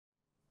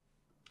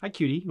Hi,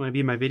 cutie. You want to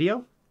be in my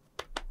video?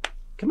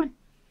 Come on.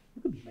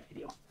 You can be in my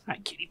video. Hi,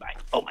 cutie. Bye.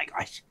 Oh, my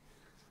gosh.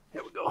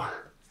 There we go.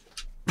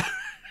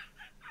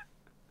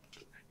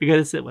 You got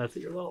to sit with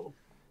your little...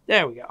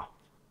 There we go.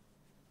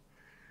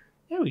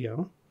 There we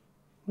go.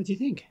 What do you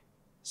think?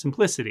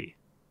 Simplicity.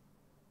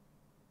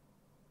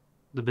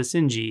 The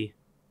Basenji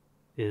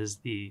is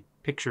the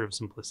picture of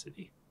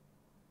simplicity.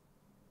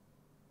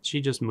 She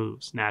just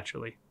moves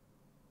naturally.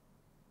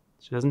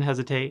 She doesn't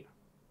hesitate.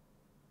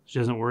 She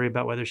doesn't worry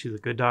about whether she's a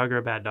good dog or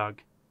a bad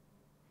dog.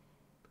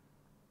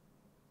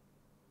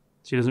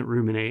 She doesn't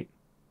ruminate.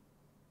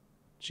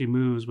 She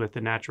moves with the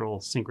natural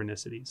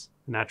synchronicities,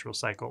 the natural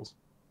cycles.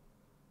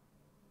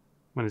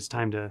 When it's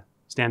time to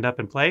stand up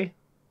and play,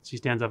 she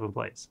stands up and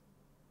plays.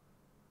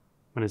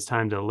 When it's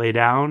time to lay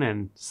down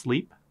and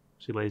sleep,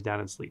 she lays down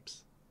and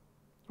sleeps.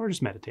 Or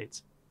just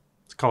meditates.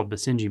 It's called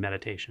Basenji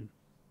meditation.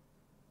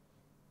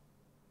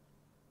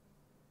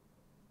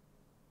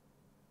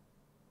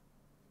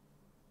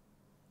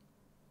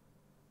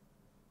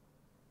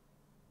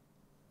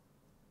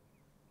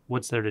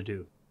 What's there to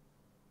do?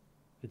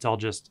 It's all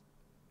just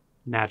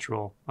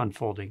natural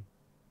unfolding.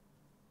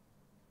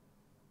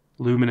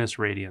 Luminous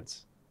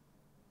radiance.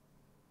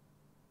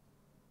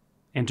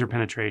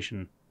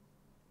 Interpenetration.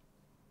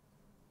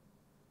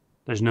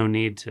 There's no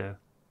need to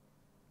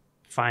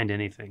find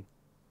anything.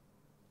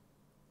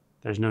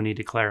 There's no need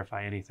to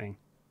clarify anything.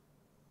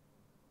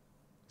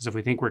 Because if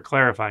we think we're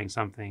clarifying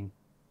something,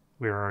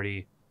 we're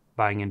already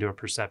buying into a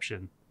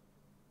perception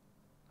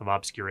of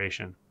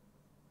obscuration.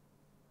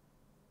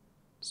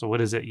 So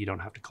what is it you don't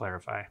have to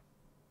clarify?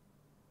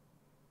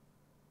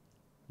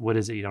 What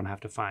is it you don't have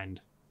to find?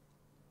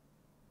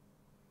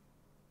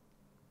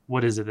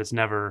 What is it that's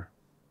never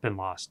been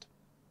lost?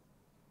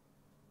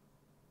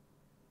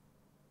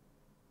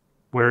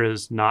 Where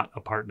is not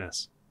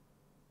apartness?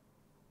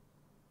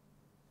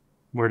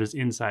 Where does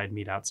inside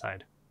meet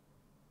outside?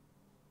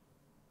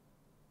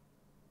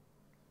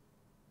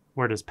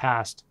 Where does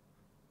past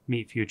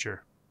meet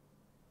future?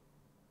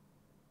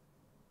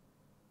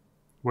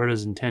 Where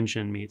does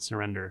intention meet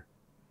surrender?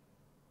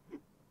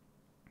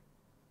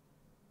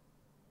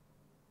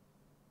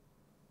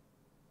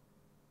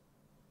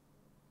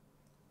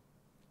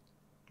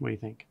 What do you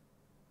think?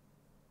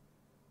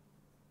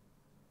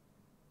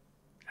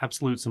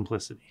 Absolute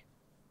simplicity.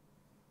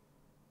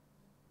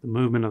 The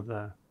movement of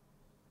the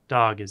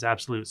dog is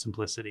absolute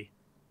simplicity.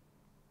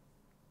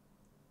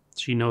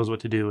 She knows what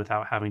to do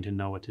without having to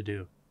know what to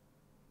do.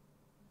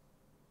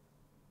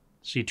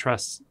 She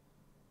trusts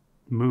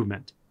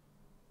movement.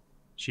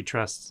 She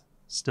trusts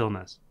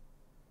stillness.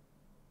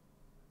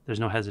 There's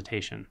no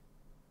hesitation,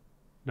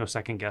 no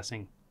second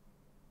guessing.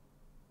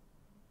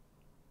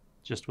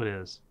 Just what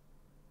is.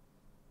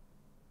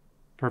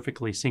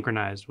 Perfectly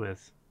synchronized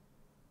with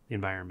the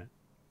environment.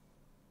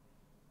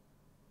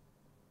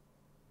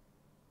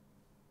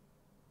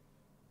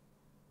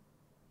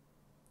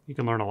 You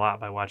can learn a lot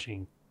by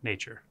watching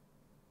nature.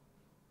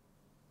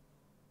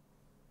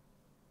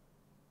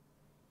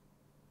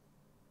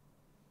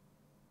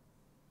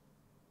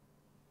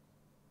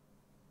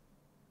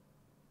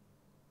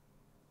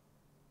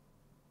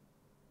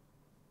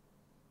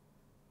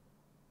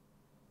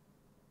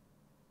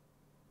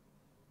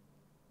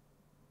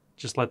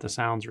 Just let the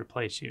sounds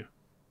replace you.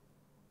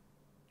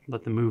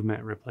 Let the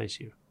movement replace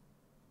you.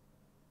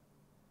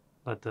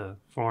 Let the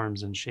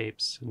forms and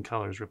shapes and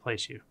colors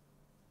replace you.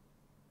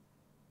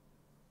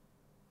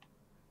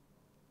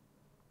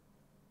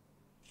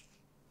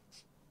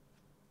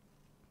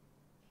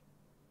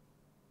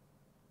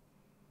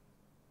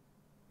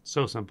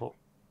 So simple.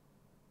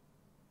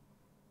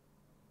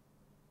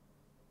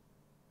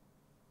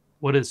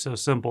 What is so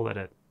simple that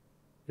it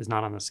is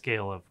not on the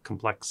scale of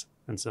complex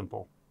and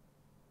simple?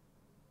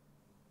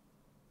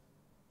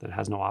 That it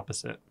has no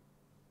opposite?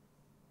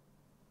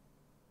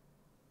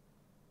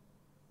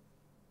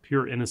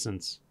 Pure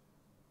innocence.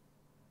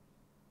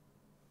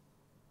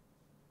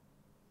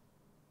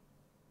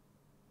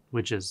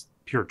 Which is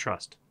pure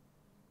trust.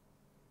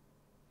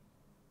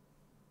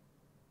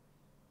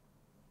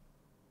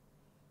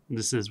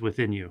 This is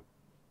within you.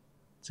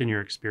 It's in your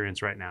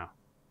experience right now.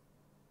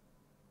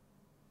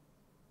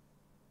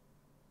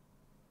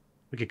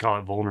 We could call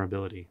it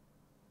vulnerability,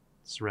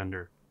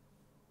 surrender.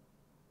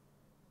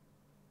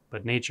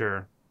 But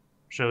nature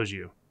shows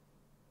you.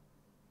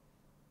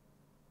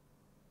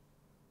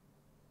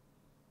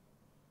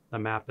 The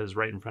map is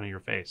right in front of your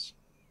face,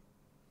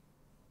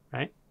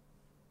 right?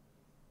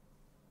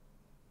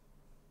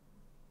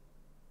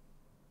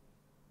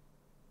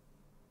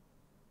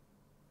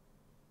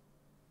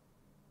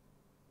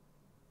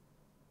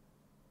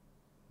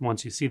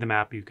 Once you see the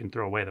map, you can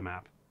throw away the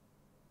map.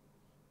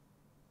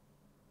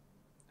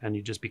 And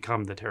you just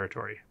become the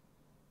territory.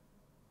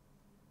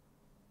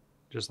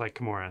 Just like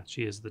Kimora,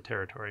 she is the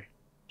territory.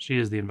 She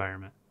is the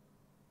environment.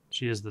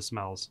 She is the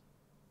smells,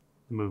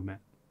 the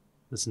movement,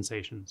 the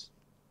sensations.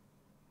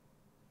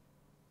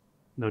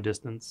 No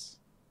distance,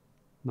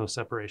 no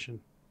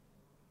separation.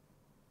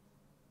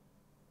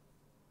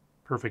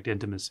 Perfect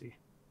intimacy.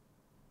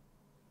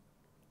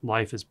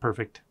 Life is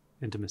perfect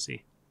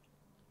intimacy.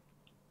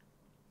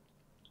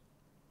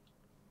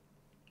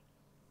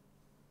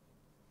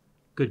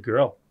 Good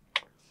girl.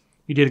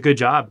 You did a good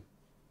job.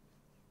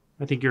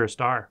 I think you're a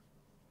star.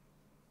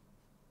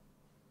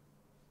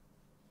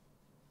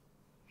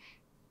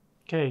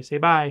 Okay, say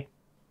bye.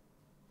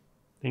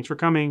 Thanks for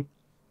coming.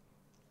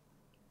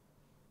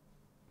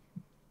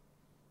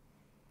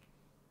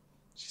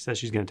 She says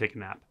she's going to take a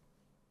nap.